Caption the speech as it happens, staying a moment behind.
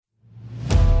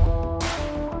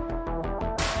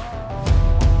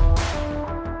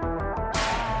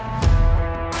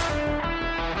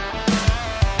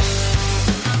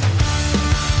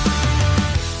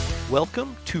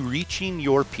Welcome to Reaching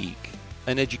Your Peak,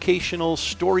 an educational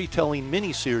storytelling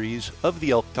mini-series of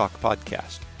the Elk Talk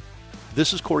podcast.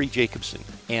 This is Corey Jacobson,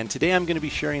 and today I'm going to be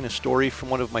sharing a story from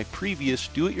one of my previous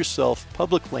do-it-yourself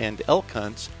public land elk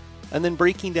hunts, and then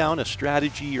breaking down a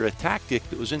strategy or a tactic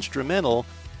that was instrumental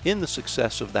in the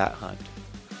success of that hunt.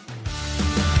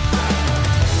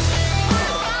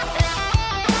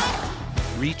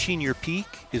 Reaching Your Peak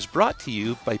is brought to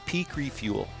you by Peak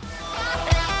Refuel.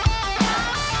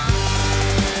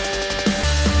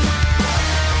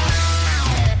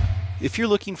 If you're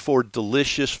looking for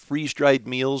delicious freeze-dried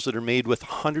meals that are made with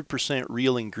 100%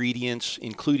 real ingredients,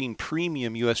 including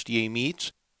premium USDA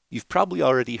meats, you've probably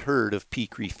already heard of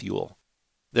Peak Refuel.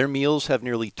 Their meals have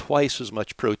nearly twice as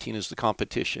much protein as the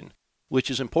competition,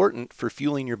 which is important for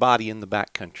fueling your body in the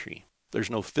backcountry. There's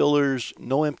no fillers,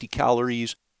 no empty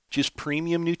calories, just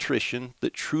premium nutrition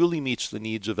that truly meets the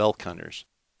needs of elk hunters.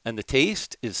 And the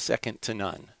taste is second to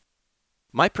none.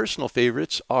 My personal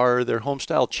favorites are their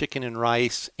homestyle chicken and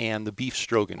rice and the beef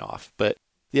stroganoff, but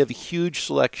they have a huge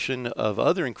selection of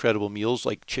other incredible meals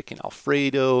like chicken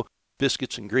Alfredo,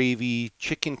 biscuits and gravy,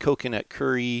 chicken coconut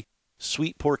curry,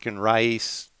 sweet pork and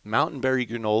rice, mountain berry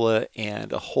granola,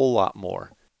 and a whole lot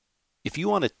more. If you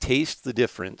want to taste the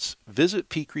difference, visit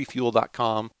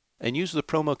peakrefuel.com and use the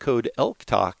promo code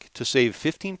ELKTALK to save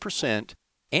 15%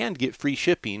 and get free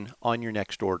shipping on your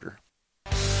next order.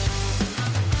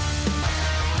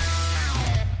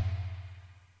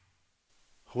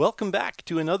 Welcome back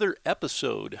to another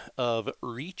episode of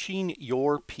Reaching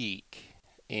Your Peak.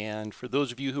 And for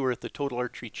those of you who were at the Total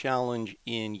Archery Challenge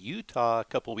in Utah a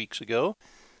couple weeks ago,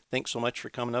 thanks so much for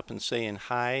coming up and saying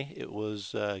hi. It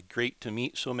was great to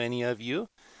meet so many of you,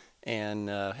 and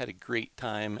had a great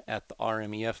time at the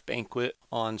RMEF banquet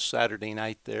on Saturday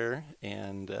night there,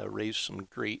 and raised some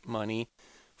great money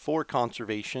for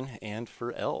conservation and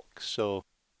for elk. So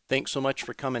thanks so much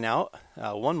for coming out.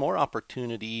 One more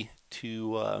opportunity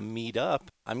to meet up.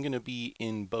 I'm going to be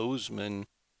in Bozeman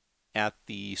at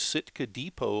the Sitka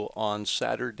Depot on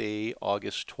Saturday,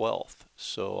 August 12th.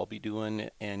 So I'll be doing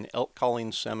an elk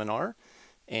calling seminar,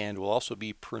 and we'll also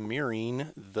be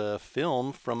premiering the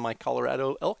film from my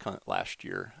Colorado elk hunt last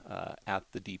year at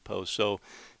the depot. So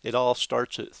it all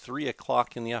starts at 3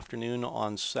 o'clock in the afternoon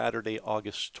on Saturday,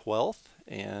 August 12th,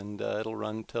 and it'll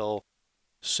run till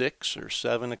 6 or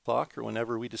 7 o'clock or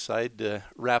whenever we decide to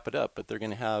wrap it up. But they're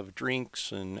going to have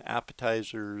drinks and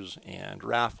appetizers and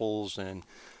raffles and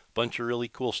a bunch of really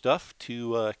cool stuff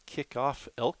to kick off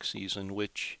elk season,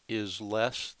 which is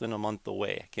less than a month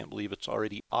away. I can't believe it's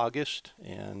already August,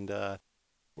 and we're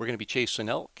going to be chasing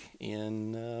elk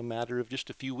in a matter of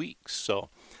just a few weeks. So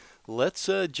let's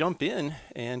jump in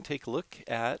and take a look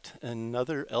at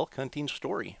another elk hunting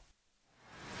story.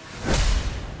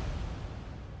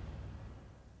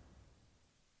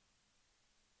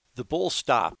 The bull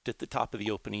stopped at the top of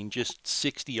the opening just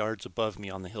 60 yards above me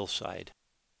on the hillside.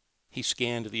 He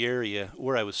scanned the area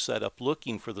where I was set up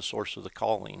looking for the source of the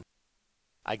calling.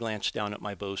 I glanced down at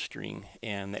my bowstring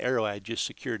and the arrow I had just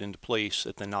secured into place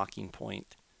at the nocking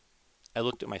point. I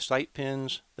looked at my sight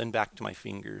pins, then back to my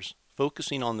fingers,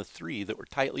 focusing on the 3 that were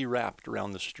tightly wrapped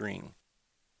around the string.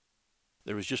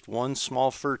 There was just one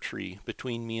small fir tree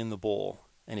between me and the bull,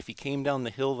 and if he came down the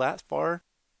hill that far,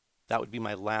 that would be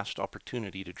my last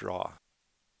opportunity to draw.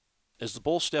 As the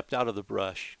bull stepped out of the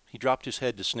brush, he dropped his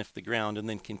head to sniff the ground and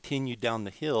then continued down the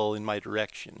hill in my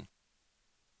direction.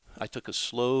 I took a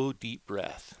slow, deep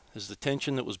breath as the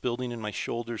tension that was building in my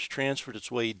shoulders transferred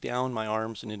its way down my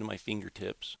arms and into my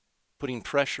fingertips, putting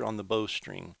pressure on the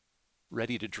bowstring,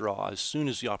 ready to draw as soon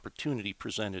as the opportunity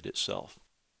presented itself.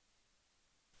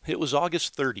 It was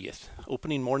August 30th,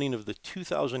 opening morning of the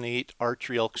 2008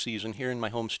 archery elk season here in my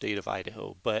home state of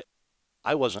Idaho, but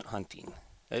I wasn't hunting,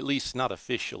 at least not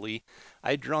officially.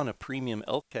 I'd drawn a premium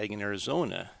elk tag in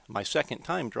Arizona, my second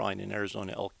time drawing an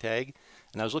Arizona elk tag,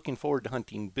 and I was looking forward to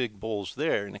hunting big bulls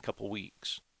there in a couple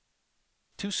weeks.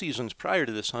 2 seasons prior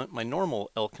to this hunt, my normal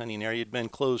elk hunting area had been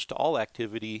closed to all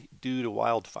activity due to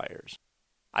wildfires.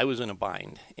 I was in a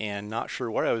bind and not sure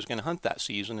where I was going to hunt that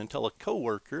season until a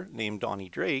coworker named Donnie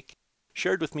Drake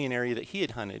shared with me an area that he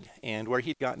had hunted and where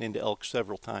he'd gotten into elk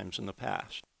several times in the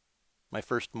past. My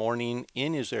first morning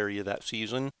in his area that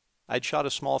season, I'd shot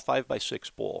a small 5x6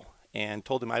 bull and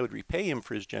told him I would repay him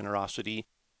for his generosity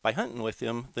by hunting with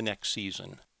him the next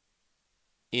season.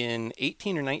 In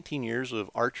 18 or 19 years of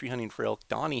archery hunting for elk,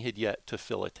 Donnie had yet to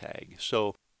fill a tag,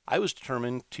 so I was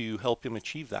determined to help him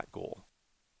achieve that goal.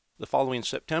 The following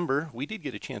September, we did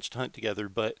get a chance to hunt together,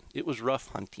 but it was rough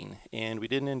hunting, and we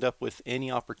didn't end up with any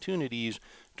opportunities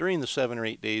during the 7 or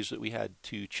 8 days that we had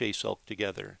to chase elk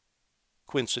together.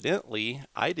 coincidentally,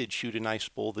 I did shoot a nice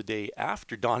bull the day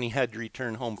after Donnie had to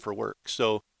return home for work,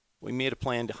 so we made a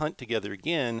plan to hunt together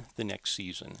again the next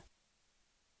season.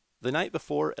 The night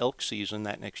before elk season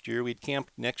that next year, we'd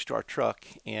camped next to our truck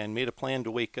and made a plan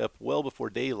to wake up well before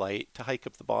daylight to hike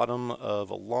up the bottom of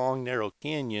a long, narrow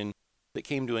canyon that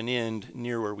came to an end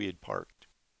near where we had parked.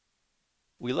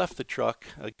 We left the truck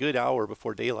a good hour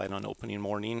before daylight on opening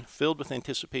morning, filled with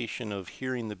anticipation of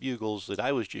hearing the bugles that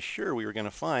I was just sure we were going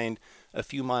to find a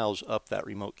few miles up that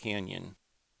remote canyon.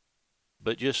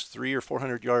 But just 300 or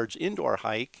 400 yards into our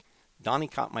hike, Donnie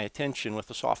caught my attention with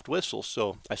a soft whistle,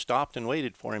 so I stopped and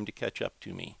waited for him to catch up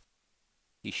to me.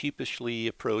 He sheepishly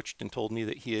approached and told me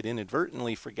that he had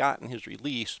inadvertently forgotten his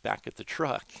release back at the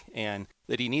truck and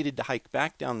that he needed to hike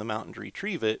back down the mountain to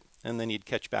retrieve it, and then he'd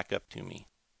catch back up to me.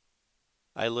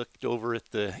 I looked over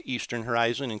at the eastern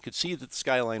horizon and could see that the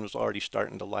skyline was already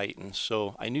starting to lighten,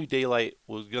 so I knew daylight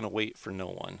was going to wait for no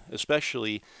one,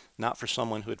 especially not for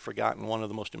someone who had forgotten one of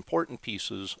the most important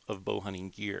pieces of bow hunting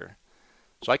gear.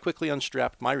 So I quickly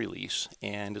unstrapped my release,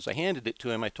 and as I handed it to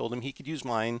him, I told him he could use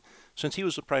mine since he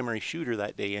was the primary shooter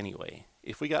that day anyway.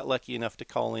 If we got lucky enough to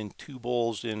call in 2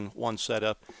 bulls in one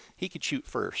setup, he could shoot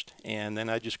first, and then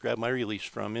I'd just grab my release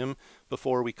from him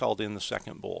before we called in the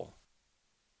second bull.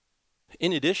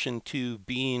 In addition to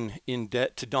being in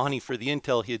debt to Donnie for the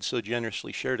intel he had so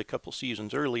generously shared a couple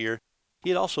seasons earlier, he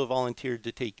had also volunteered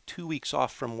to take 2 weeks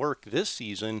off from work this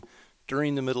season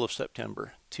during the middle of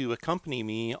September to accompany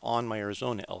me on my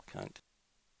Arizona elk hunt.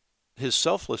 His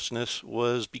selflessness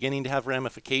was beginning to have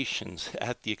ramifications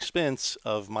at the expense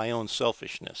of my own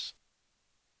selfishness.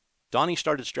 Donnie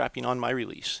started strapping on my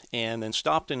release and then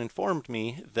stopped and informed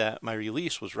me that my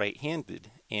release was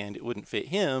right-handed and it wouldn't fit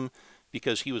him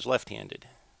because he was left-handed.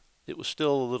 It was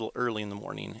still a little early in the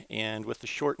morning, and with the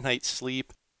short night's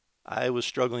sleep, I was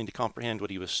struggling to comprehend what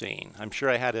he was saying. I'm sure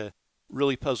I had a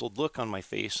really puzzled look on my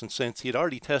face, and since he had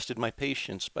already tested my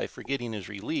patience by forgetting his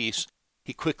release,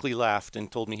 he quickly laughed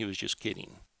and told me he was just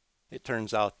kidding. It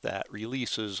turns out that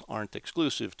releases aren't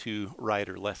exclusive to right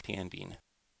or left-handing.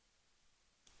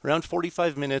 Around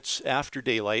 45 minutes after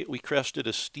daylight, we crested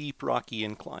a steep rocky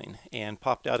incline and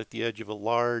popped out at the edge of a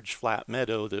large flat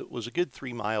meadow that was a good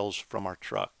 3 miles from our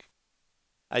truck.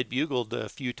 I'd bugled a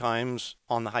few times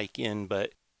on the hike in,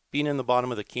 but being in the bottom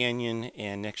of the canyon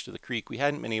and next to the creek, we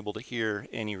hadn't been able to hear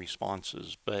any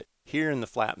responses. But here in the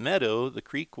flat meadow, the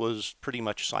creek was pretty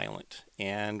much silent,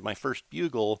 and my first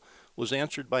bugle was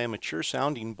answered by a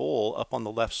mature-sounding bull up on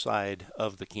the left side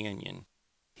of the canyon.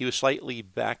 He was slightly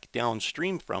back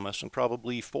downstream from us and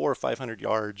probably 400 or 500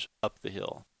 yards up the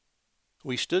hill.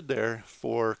 We stood there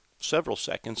for several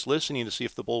seconds listening to see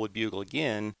if the bull would bugle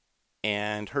again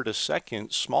and heard a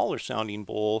second, smaller sounding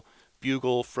bull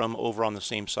bugle from over on the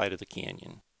same side of the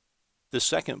canyon. The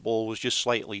second bull was just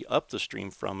slightly up the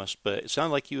stream from us, but it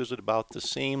sounded like he was at about the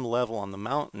same level on the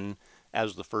mountain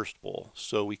as the first bull.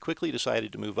 So we quickly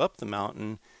decided to move up the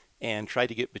mountain and try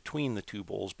to get between the 2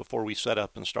 bulls before we set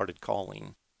up and started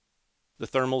calling. The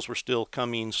thermals were still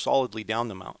coming solidly down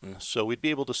the mountain, so we'd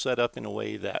be able to set up in a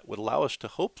way that would allow us to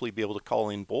hopefully be able to call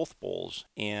in both bulls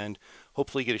and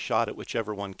hopefully get a shot at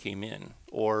whichever one came in,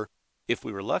 or if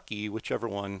we were lucky, whichever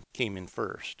one came in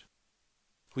first.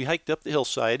 We hiked up the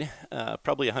hillside,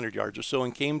 probably 100 yards or so,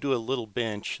 and came to a little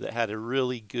bench that had a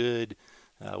really good,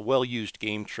 well-used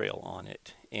game trail on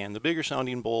it. And the bigger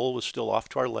sounding bull was still off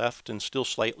to our left and still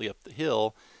slightly up the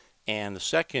hill, and the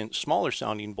second, smaller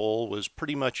sounding bull was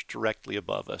pretty much directly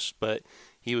above us, but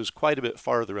he was quite a bit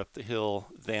farther up the hill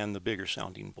than the bigger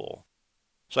sounding bull.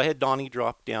 So I had Donnie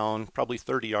drop down probably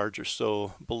 30 yards or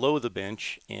so below the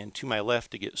bench and to my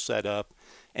left to get set up,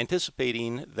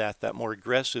 anticipating that that more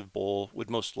aggressive bull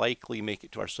would most likely make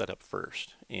it to our setup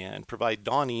first and provide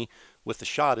Donnie with a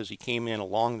shot as he came in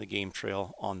along the game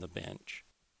trail on the bench.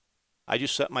 I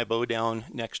just set my bow down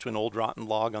next to an old rotten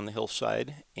log on the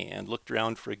hillside and looked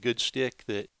around for a good stick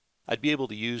that I'd be able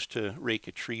to use to rake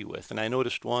a tree with, and I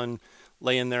noticed one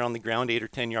laying there on the ground 8 or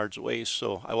 10 yards away,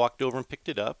 so I walked over and picked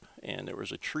it up, and there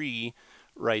was a tree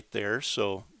right there,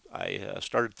 so I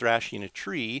started thrashing a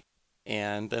tree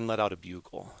and then let out a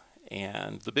bugle,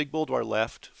 and the big bull to our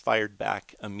left fired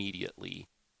back immediately.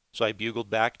 So I bugled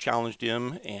back, challenged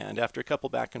him, and after a couple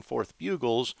back and forth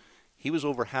bugles, he was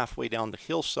over halfway down the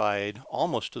hillside,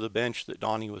 almost to the bench that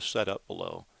Donnie was set up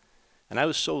below. And I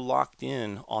was so locked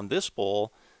in on this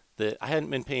bull that I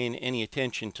hadn't been paying any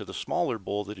attention to the smaller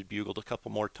bull that had bugled a couple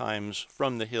more times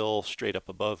from the hill straight up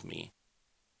above me.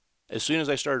 As soon as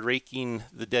I started raking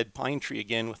the dead pine tree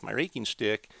again with my raking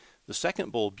stick, the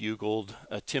second bull bugled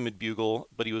a timid bugle,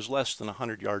 but he was less than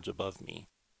 100 yards above me.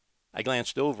 I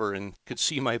glanced over and could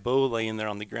see my bow laying there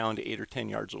on the ground 8 or 10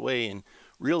 yards away and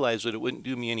realized that it wouldn't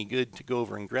do me any good to go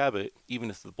over and grab it, even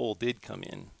if the bull did come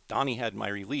in. Donnie had my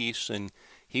release, and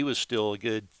he was still a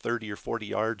good 30 or 40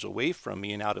 yards away from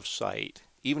me and out of sight.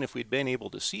 Even if we'd been able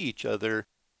to see each other,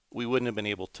 we wouldn't have been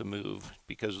able to move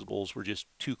because the bulls were just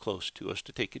too close to us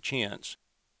to take a chance.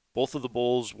 Both of the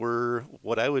bulls were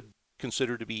what I would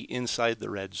consider to be inside the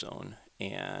red zone,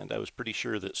 and I was pretty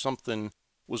sure that something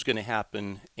was going to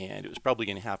happen, and it was probably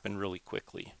going to happen really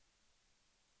quickly.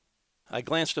 I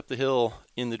glanced up the hill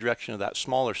in the direction of that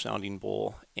smaller sounding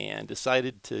bull and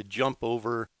decided to jump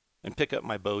over and pick up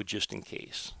my bow just in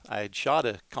case. I had shot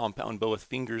a compound bow with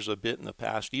fingers a bit in the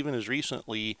past, even as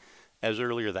recently as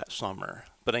earlier that summer,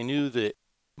 but I knew that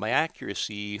my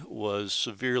accuracy was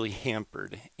severely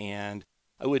hampered, and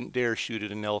I wouldn't dare shoot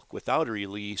at an elk without a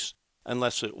release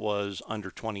unless it was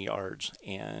under 20 yards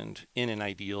and in an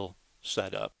ideal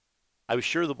setup. I was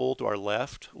sure the bull to our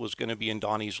left was going to be in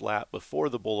Donnie's lap before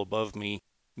the bull above me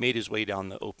made his way down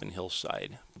the open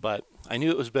hillside, but I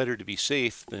knew it was better to be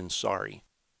safe than sorry.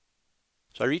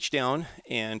 So I reached down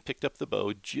and picked up the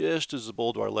bow just as the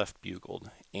bull to our left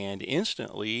bugled, and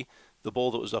instantly the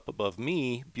bull that was up above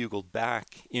me bugled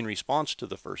back in response to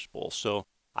the first bull. So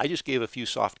I just gave a few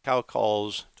soft cow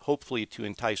calls, hopefully to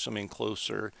entice them in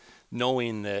closer,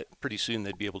 knowing that pretty soon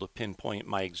they'd be able to pinpoint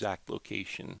my exact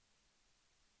location.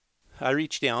 I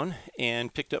reached down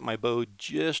and picked up my bow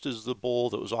just as the bull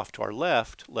that was off to our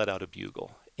left let out a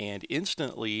bugle, and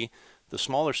instantly the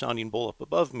smaller sounding bull up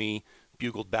above me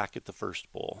bugled back at the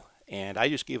first bull, and I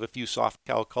just gave a few soft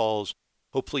cow calls,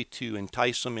 hopefully to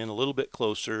entice them in a little bit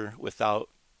closer without,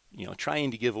 trying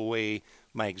to give away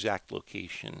my exact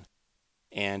location.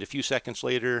 And a few seconds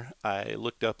later, I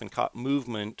looked up and caught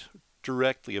movement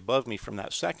directly above me from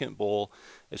that second bull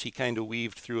as he kind of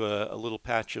weaved through a little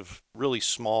patch of really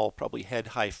small, probably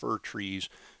head-high fir trees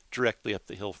directly up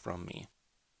the hill from me.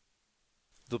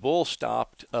 The bull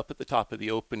stopped up at the top of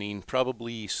the opening,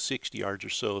 probably 60 yards or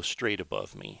so straight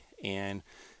above me. And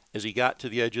as he got to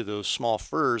the edge of those small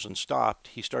firs and stopped,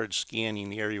 he started scanning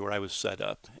the area where I was set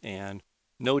up. And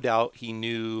no doubt he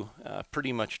knew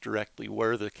pretty much directly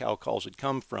where the cow calls had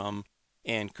come from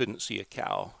and couldn't see a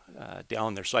cow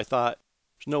down there. So I thought,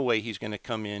 there's no way he's going to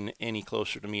come in any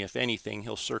closer to me. If anything,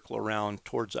 he'll circle around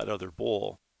towards that other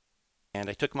bull. And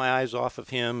I took my eyes off of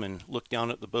him and looked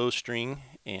down at the bowstring,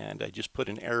 and I just put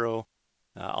an arrow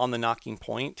on the nocking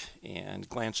point and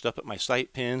glanced up at my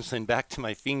sight pins, then back to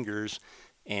my fingers,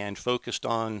 and focused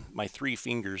on my 3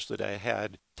 fingers that I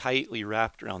had tightly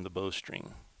wrapped around the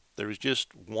bowstring. There was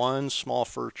just one small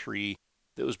fir tree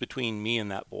that was between me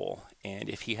and that bull, and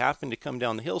if he happened to come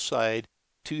down the hillside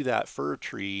to that fir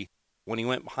tree, when he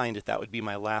went behind it, that would be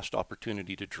my last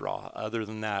opportunity to draw. Other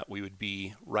than that, we would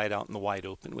be right out in the wide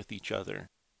open with each other.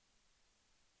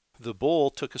 The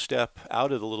bull took a step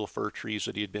out of the little fir trees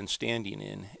that he had been standing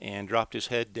in and dropped his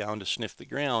head down to sniff the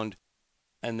ground,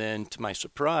 and then, to my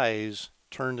surprise,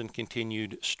 turned and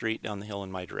continued straight down the hill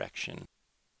in my direction.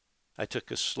 I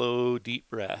took a slow, deep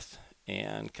breath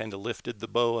and kind of lifted the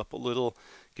bow up a little.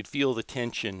 Could feel the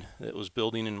tension that was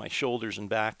building in my shoulders and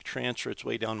back transfer its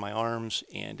way down my arms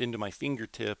and into my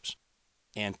fingertips,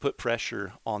 and put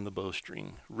pressure on the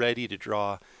bowstring, ready to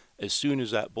draw as soon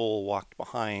as that bull walked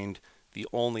behind the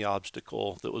only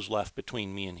obstacle that was left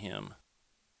between me and him.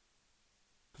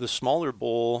 The smaller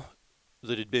bull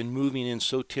that had been moving in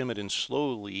so timid and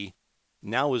slowly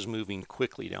now was moving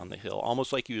quickly down the hill,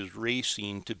 almost like he was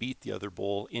racing to beat the other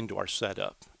bull into our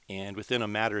setup. And within a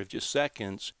matter of just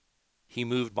seconds, he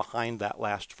moved behind that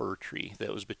last fir tree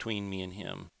that was between me and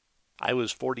him. I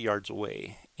was 40 yards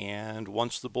away, and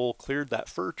once the bull cleared that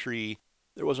fir tree,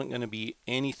 there wasn't going to be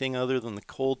anything other than the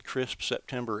cold, crisp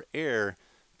September air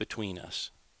between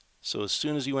us. So as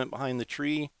soon as he went behind the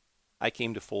tree, I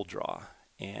came to full draw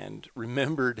and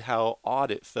remembered how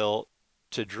odd it felt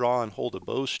to draw and hold a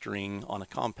bowstring on a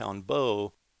compound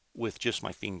bow with just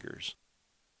my fingers.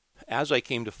 As I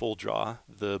came to full draw,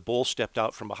 the bull stepped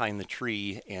out from behind the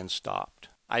tree and stopped.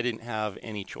 I didn't have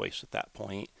any choice at that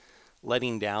point.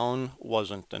 Letting down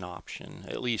wasn't an option,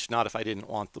 at least not if I didn't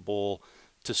want the bull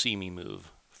to see me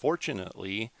move.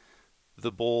 Fortunately,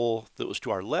 the bull that was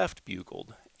to our left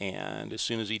bugled, and as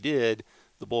soon as he did,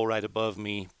 the bull right above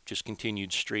me just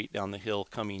continued straight down the hill,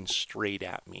 coming straight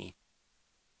at me.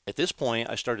 At this point,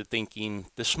 I started thinking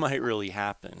this might really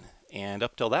happen, and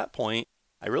up till that point,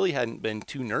 I really hadn't been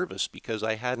too nervous because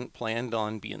I hadn't planned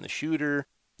on being the shooter.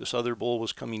 This other bull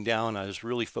was coming down. I was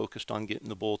really focused on getting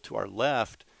the bull to our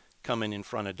left coming in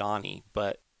front of Donnie.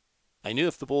 But I knew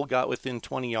if the bull got within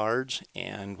 20 yards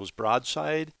and was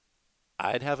broadside,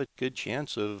 I'd have a good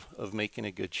chance of making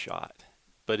a good shot.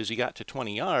 But as he got to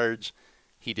 20 yards,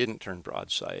 he didn't turn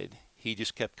broadside. He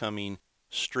just kept coming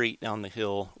straight down the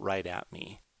hill right at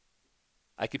me.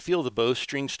 I could feel the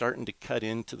bowstring starting to cut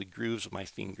into the grooves of my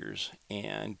fingers,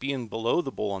 and being below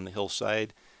the bull on the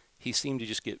hillside, he seemed to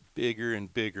just get bigger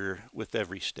and bigger with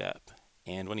every step.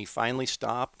 And when he finally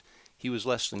stopped, he was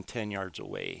less than 10 yards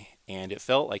away, and it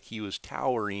felt like he was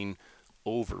towering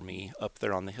over me up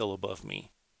there on the hill above me.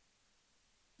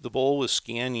 The bull was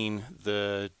scanning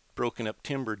the broken up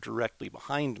timber directly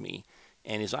behind me,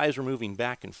 and his eyes were moving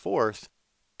back and forth,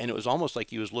 and it was almost like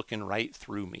he was looking right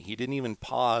through me. He didn't even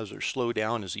pause or slow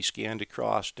down as he scanned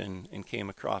across and came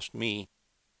across me.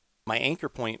 My anchor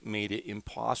point made it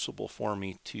impossible for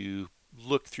me to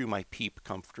look through my peep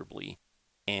comfortably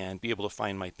and be able to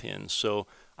find my pins. So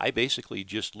I basically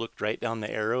just looked right down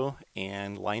the arrow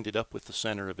and lined it up with the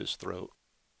center of his throat.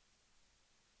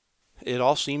 It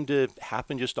all seemed to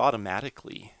happen just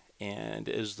automatically, and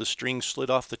as the string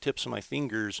slid off the tips of my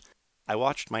fingers, I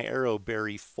watched my arrow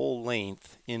bury full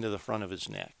length into the front of his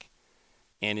neck.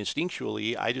 And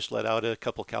instinctually, I just let out a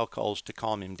couple cow calls to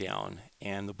calm him down.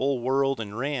 And the bull whirled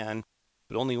and ran,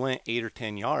 but only went 8 or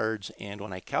 10 yards. And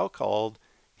when I cow called,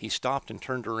 he stopped and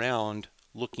turned around,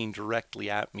 looking directly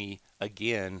at me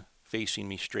again, facing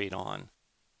me straight on.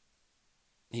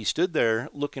 He stood there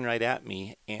looking right at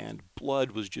me, and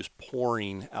blood was just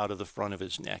pouring out of the front of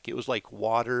his neck. It was like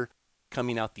water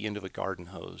coming out the end of a garden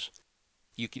hose.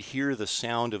 You could hear the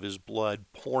sound of his blood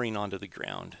pouring onto the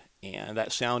ground, and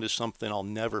that sound is something I'll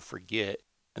never forget,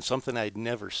 and something I'd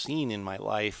never seen in my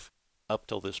life up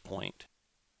till this point.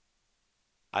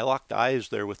 I locked eyes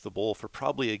there with the bull for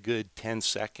probably a good 10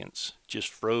 seconds, just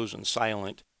frozen,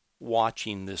 silent,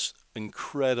 watching this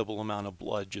incredible amount of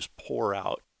blood just pour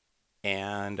out.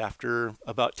 And after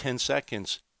about 10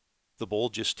 seconds, the bull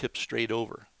just tipped straight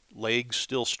over, legs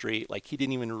still straight, like he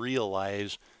didn't even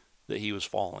realize that he was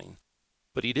falling.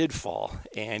 But he did fall,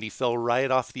 and he fell right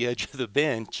off the edge of the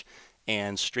bench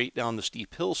and straight down the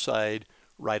steep hillside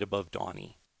right above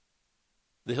Donnie.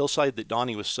 The hillside that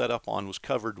Donnie was set up on was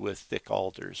covered with thick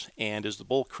alders, and as the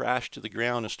bull crashed to the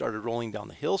ground and started rolling down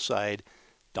the hillside,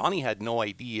 Donnie had no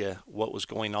idea what was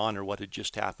going on or what had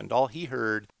just happened. All he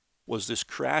heard was this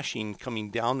crashing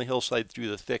coming down the hillside through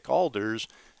the thick alders,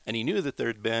 and he knew that there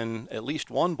had been at least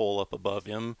one bull up above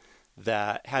him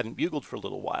that hadn't bugled for a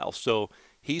little while. So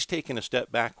he's taken a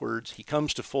step backwards. He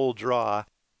comes to full draw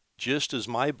just as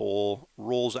my bull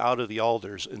rolls out of the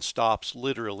alders and stops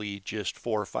literally just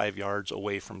 4 or 5 yards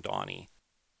away from Donnie.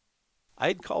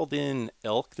 I'd called in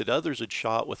elk that others had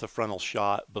shot with a frontal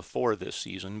shot before this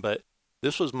season, but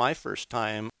this was my first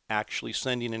time actually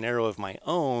sending an arrow of my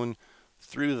own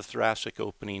through the thoracic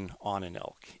opening on an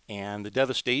elk. And the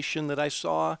devastation that I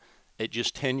saw at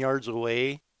just 10 yards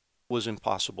away was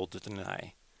impossible to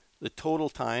deny. The total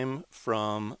time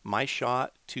from my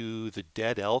shot to the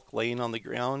dead elk laying on the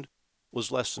ground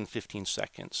was less than 15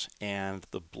 seconds. And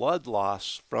the blood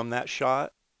loss from that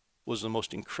shot was the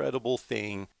most incredible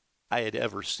thing I had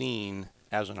ever seen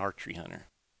as an archery hunter.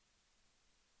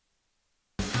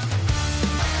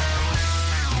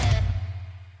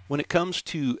 When it comes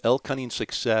to elk hunting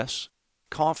success,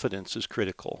 confidence is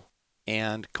critical.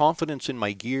 And confidence in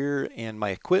my gear and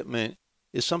my equipment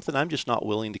is something I'm just not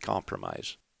willing to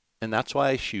compromise. And that's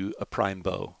why I shoot a prime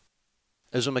bow.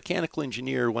 As a mechanical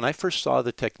engineer, when I first saw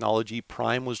the technology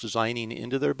Prime was designing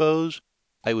into their bows,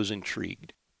 I was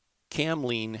intrigued. Cam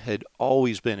lean had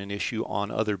always been an issue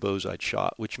on other bows I'd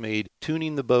shot, which made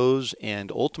tuning the bows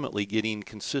and ultimately getting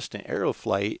consistent arrow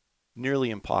flight nearly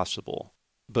impossible.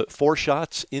 But 4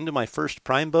 shots into my first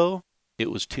prime bow,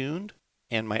 it was tuned,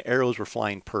 and my arrows were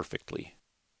flying perfectly.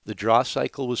 The draw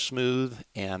cycle was smooth,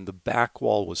 and the back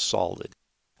wall was solid.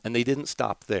 And they didn't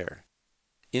stop there.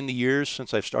 In the years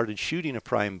since I've started shooting a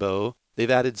prime bow,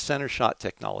 they've added center shot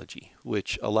technology,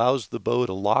 which allows the bow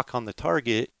to lock on the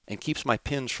target and keeps my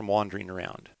pins from wandering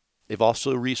around. They've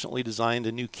also recently designed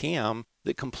a new cam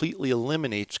that completely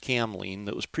eliminates cam lean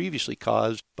that was previously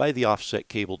caused by the offset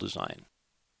cable design.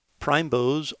 Prime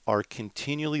bows are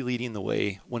continually leading the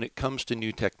way when it comes to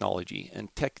new technology,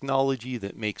 and technology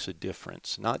that makes a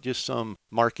difference, not just some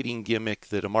marketing gimmick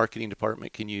that a marketing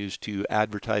department can use to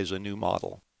advertise a new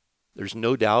model. There's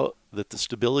no doubt that the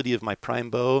stability of my prime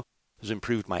bow has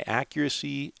improved my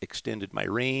accuracy, extended my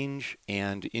range,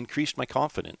 and increased my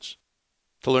confidence.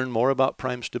 To learn more about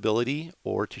prime stability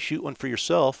or to shoot one for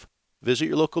yourself, visit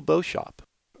your local bow shop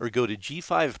or go to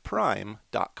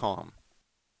g5prime.com.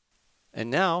 And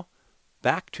now,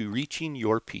 back to reaching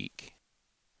your peak.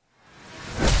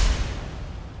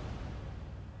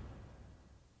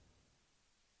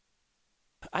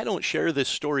 I don't share this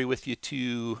story with you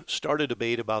to start a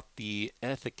debate about the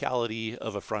ethicality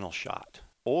of a frontal shot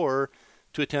or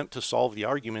to attempt to solve the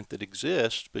argument that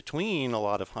exists between a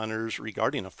lot of hunters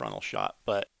regarding a frontal shot,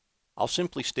 but I'll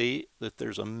simply state that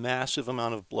there's a massive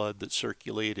amount of blood that's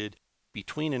circulated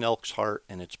between an elk's heart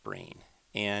and its brain.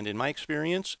 And in my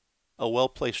experience, a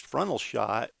well-placed frontal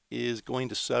shot is going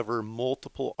to sever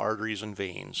multiple arteries and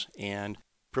veins and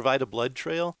provide a blood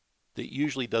trail that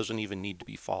usually doesn't even need to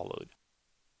be followed.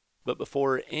 But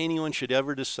before anyone should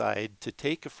ever decide to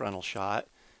take a frontal shot,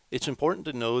 it's important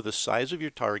to know the size of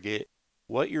your target,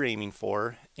 what you're aiming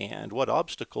for, and what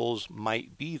obstacles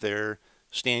might be there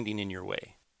standing in your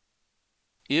way.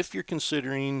 If you're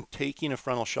considering taking a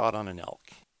frontal shot on an elk,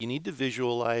 you need to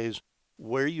visualize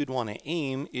where you'd want to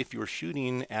aim if you're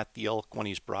shooting at the elk when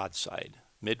he's broadside,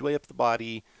 midway up the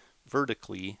body,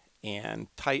 vertically, and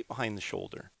tight behind the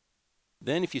shoulder.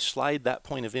 Then if you slide that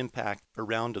point of impact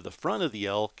around to the front of the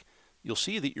elk, you'll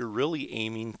see that you're really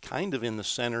aiming kind of in the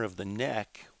center of the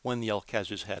neck when the elk has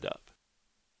his head up.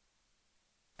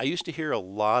 I used to hear a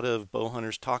lot of bow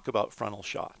hunters talk about frontal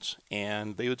shots,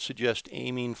 and they would suggest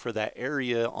aiming for that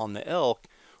area on the elk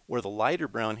where the lighter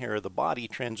brown hair of the body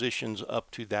transitions up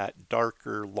to that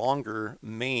darker, longer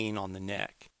mane on the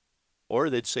neck. Or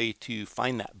they'd say to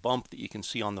find that bump that you can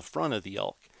see on the front of the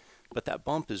elk. But that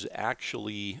bump is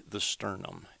actually the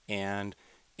sternum, and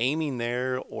aiming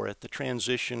there or at the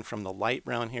transition from the light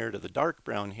brown hair to the dark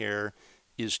brown hair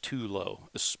is too low,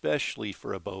 especially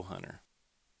for a bow hunter.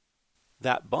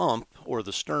 That bump, or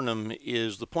the sternum,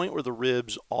 is the point where the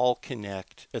ribs all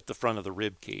connect at the front of the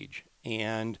rib cage.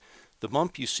 And the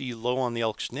bump you see low on the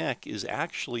elk's neck is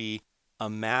actually a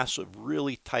mass of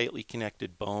really tightly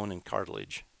connected bone and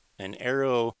cartilage. An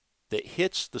arrow that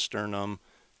hits the sternum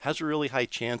has a really high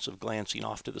chance of glancing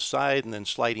off to the side and then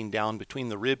sliding down between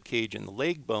the rib cage and the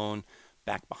leg bone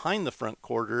back behind the front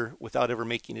quarter without ever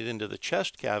making it into the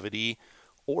chest cavity,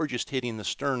 or just hitting the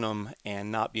sternum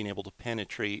and not being able to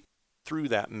penetrate through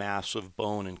that mass of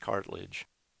bone and cartilage.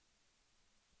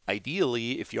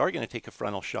 Ideally, if you are going to take a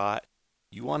frontal shot,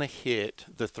 you want to hit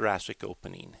the thoracic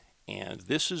opening. And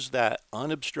this is that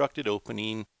unobstructed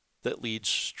opening that leads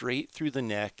straight through the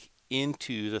neck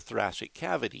into the thoracic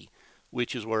cavity,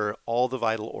 which is where all the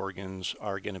vital organs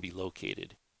are going to be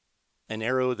located. An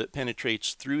arrow that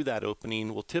penetrates through that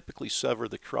opening will typically sever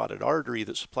the carotid artery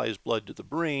that supplies blood to the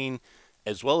brain,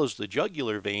 as well as the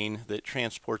jugular vein that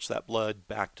transports that blood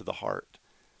back to the heart.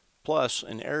 Plus,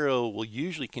 an arrow will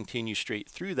usually continue straight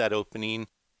through that opening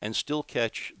and still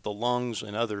catch the lungs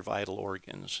and other vital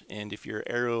organs. And if your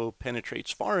arrow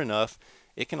penetrates far enough,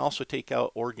 it can also take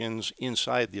out organs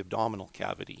inside the abdominal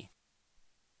cavity.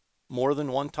 More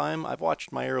than one time, I've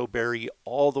watched my arrow bury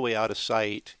all the way out of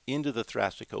sight into the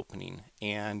thoracic opening.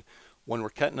 And when we're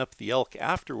cutting up the elk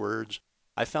afterwards,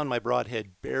 I found my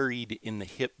broadhead buried in the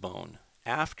hip bone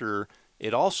after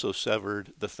it also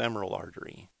severed the femoral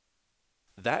artery.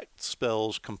 That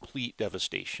spells complete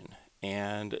devastation.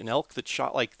 And an elk that's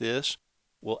shot like this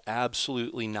will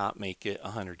absolutely not make it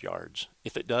 100 yards.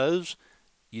 If it does,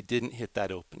 you didn't hit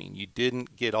that opening. You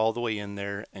didn't get all the way in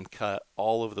there and cut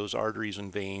all of those arteries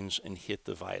and veins and hit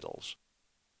the vitals.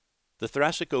 The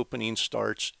thoracic opening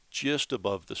starts just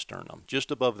above the sternum,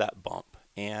 just above that bump.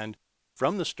 And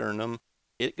from the sternum,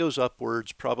 it goes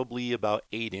upwards probably about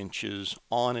 8 inches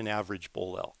on an average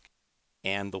bull elk.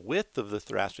 And the width of the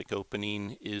thoracic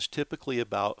opening is typically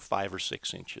about 5 or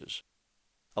 6 inches.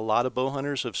 A lot of bow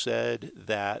hunters have said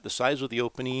that the size of the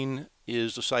opening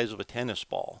is the size of a tennis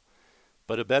ball.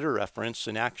 But a better reference,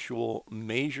 an actual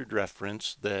measured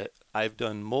reference that I've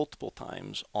done multiple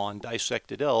times on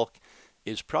dissected elk,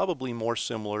 is probably more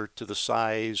similar to the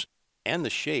size and the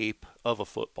shape of a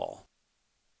football.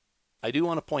 I do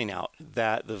want to point out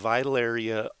that the vital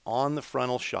area on the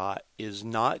frontal shot is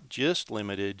not just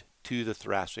limited to the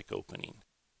thoracic opening.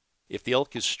 If the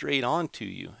elk is straight on to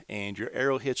you and your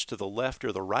arrow hits to the left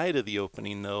or the right of the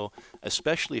opening, though,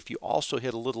 especially if you also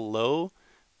hit a little low,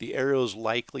 the arrow is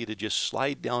likely to just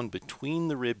slide down between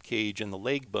the rib cage and the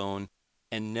leg bone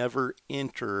and never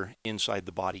enter inside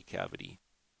the body cavity.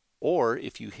 Or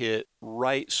if you hit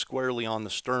right squarely on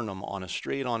the sternum on a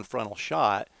straight-on frontal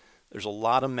shot, there's a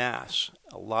lot of mass,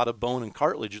 a lot of bone and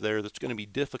cartilage there that's going to be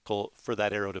difficult for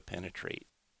that arrow to penetrate.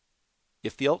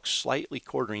 If the elk's slightly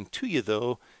quartering to you,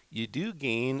 though, you do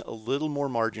gain a little more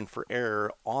margin for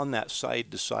error on that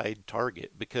side-to-side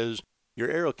target because your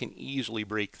arrow can easily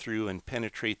break through and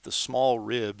penetrate the small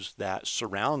ribs that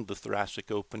surround the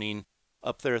thoracic opening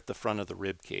up there at the front of the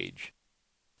rib cage.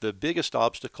 The biggest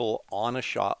obstacle on a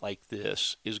shot like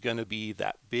this is going to be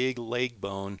that big leg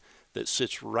bone that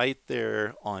sits right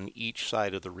there on each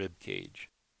side of the rib cage.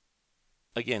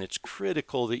 Again, it's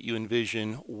critical that you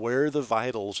envision where the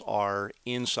vitals are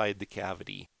inside the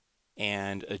cavity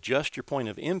and adjust your point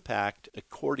of impact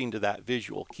according to that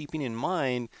visual, keeping in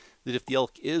mind that if the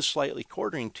elk is slightly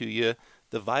quartering to you,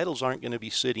 the vitals aren't going to be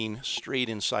sitting straight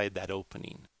inside that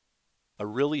opening. A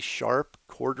really sharp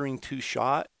quartering to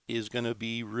shot is going to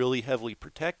be really heavily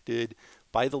protected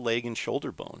by the leg and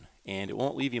shoulder bone, and it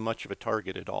won't leave you much of a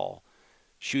target at all.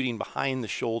 Shooting behind the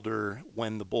shoulder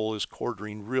when the bull is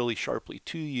quartering really sharply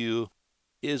to you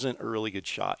isn't a really good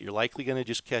shot. You're likely going to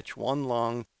just catch one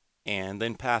lung and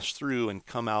then pass through and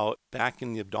come out back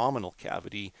in the abdominal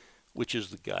cavity, which is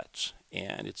the guts.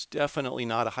 And it's definitely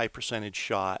not a high percentage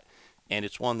shot, and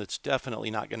it's one that's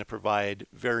definitely not going to provide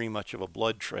very much of a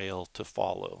blood trail to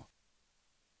follow.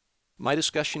 My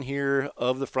discussion here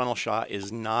of the frontal shot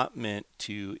is not meant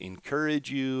to encourage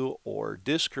you or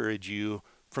discourage you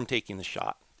from taking the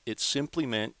shot. It's simply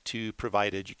meant to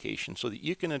provide education so that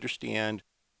you can understand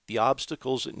the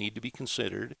obstacles that need to be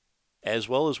considered, as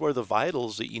well as where the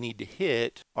vitals that you need to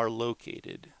hit are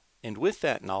located. And with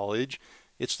that knowledge,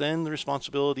 it's then the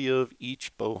responsibility of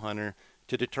each bow hunter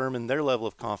to determine their level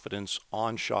of confidence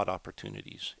on shot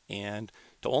opportunities and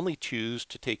to only choose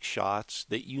to take shots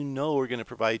that you know are going to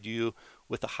provide you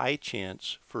with a high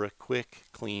chance for a quick,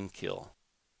 clean kill.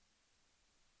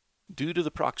 Due to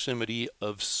the proximity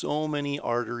of so many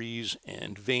arteries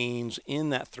and veins in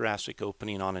that thoracic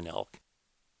opening on an elk,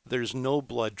 there's no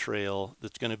blood trail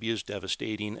that's going to be as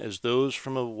devastating as those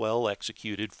from a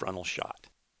well-executed frontal shot.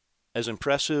 As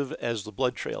impressive as the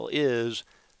blood trail is,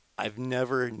 I've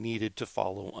never needed to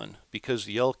follow one because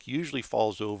the elk usually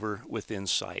falls over within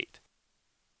sight.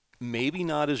 Maybe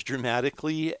not as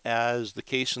dramatically as the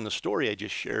case in the story I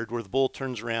just shared where the bull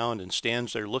turns around and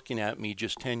stands there looking at me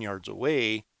just 10 yards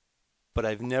away, but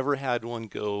I've never had one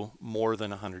go more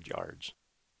than 100 yards.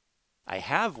 I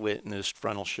have witnessed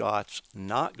frontal shots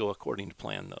not go according to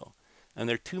plan though, and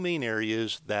there are two main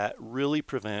areas that really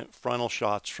prevent frontal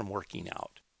shots from working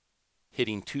out: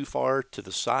 hitting too far to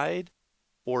the side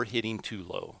or hitting too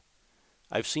low.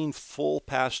 I've seen full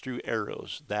pass-through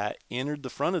arrows that entered the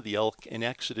front of the elk and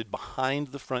exited behind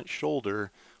the front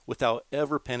shoulder without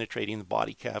ever penetrating the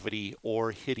body cavity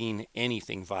or hitting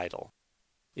anything vital.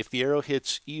 If the arrow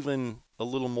hits even a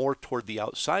little more toward the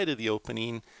outside of the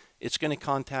opening, it's going to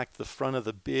contact the front of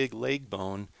the big leg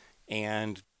bone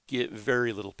and get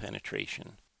very little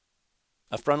penetration.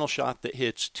 A frontal shot that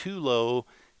hits too low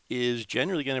is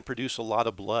generally going to produce a lot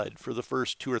of blood for the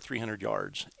first 200 or 300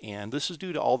 yards, and this is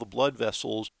due to all the blood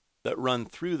vessels that run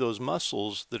through those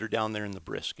muscles that are down there in the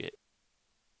brisket.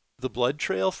 The blood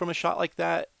trail from a shot like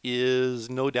that is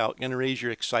no doubt going to raise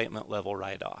your excitement level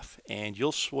right off, and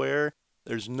you'll swear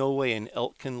there's no way an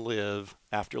elk can live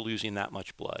after losing that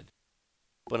much blood.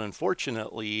 But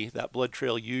unfortunately, that blood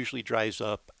trail usually dries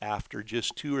up after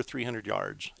just 200 or 300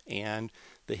 yards, and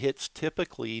the hit's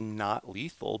typically not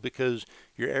lethal because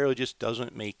your arrow just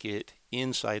doesn't make it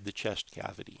inside the chest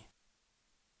cavity.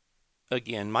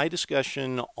 Again, my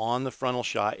discussion on the frontal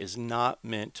shot is not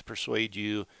meant to persuade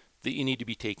you that you need to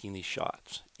be taking these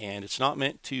shots, and it's not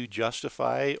meant to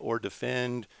justify or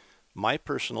defend my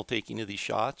personal taking of these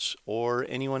shots or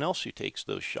anyone else who takes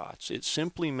those shots. It's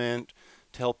simply meant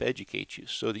to help educate you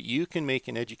so that you can make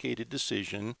an educated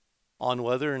decision on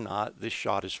whether or not this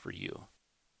shot is for you.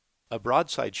 A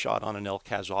broadside shot on an elk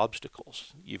has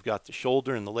obstacles. You've got the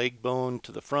shoulder and the leg bone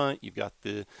to the front, you've got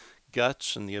the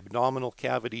guts and the abdominal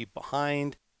cavity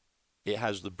behind, it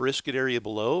has the brisket area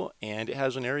below, and it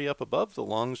has an area up above the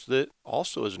lungs that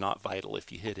also is not vital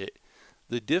if you hit it.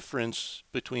 The difference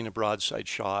between a broadside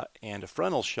shot and a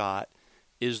frontal shot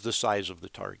is the size of the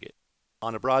target.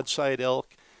 On a broadside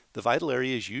elk, the vital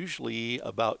area is usually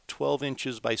about 12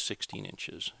 inches by 16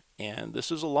 inches, and this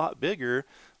is a lot bigger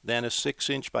than a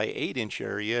 6-inch by 8-inch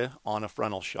area on a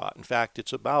frontal shot. In fact,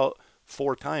 it's about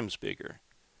 4 times bigger.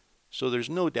 So there's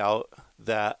no doubt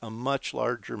that a much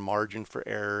larger margin for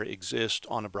error exists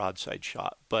on a broadside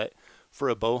shot, but for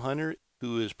a bow hunter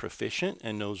who is proficient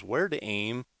and knows where to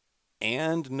aim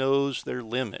and knows their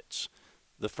limits,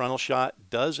 the frontal shot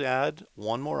does add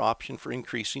one more option for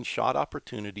increasing shot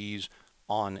opportunities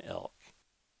on elk.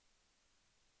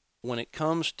 When it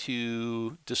comes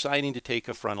to deciding to take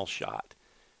a frontal shot,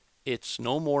 it's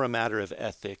no more a matter of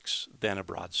ethics than a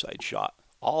broadside shot.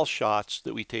 All shots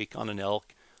that we take on an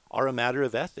elk are a matter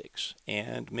of ethics,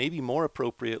 and maybe more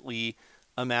appropriately,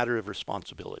 a matter of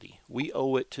responsibility. We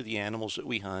owe it to the animals that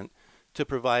we hunt to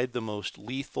provide the most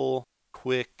lethal,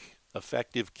 quick,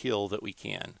 effective kill that we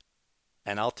can.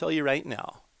 And I'll tell you right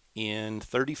now, in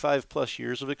 35 plus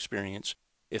years of experience,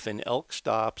 if an elk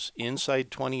stops inside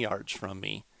 20 yards from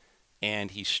me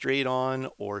and he's straight on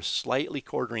or slightly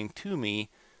quartering to me,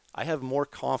 I have more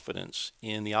confidence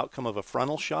in the outcome of a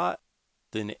frontal shot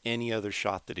than any other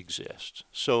shot that exists.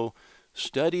 So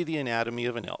study the anatomy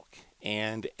of an elk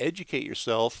and educate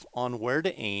yourself on where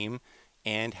to aim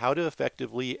and how to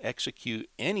effectively execute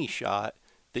any shot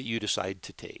that you decide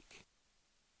to take.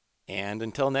 And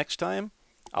until next time,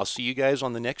 I'll see you guys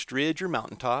on the next ridge or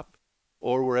mountaintop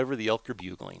or wherever the elk are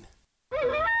bugling.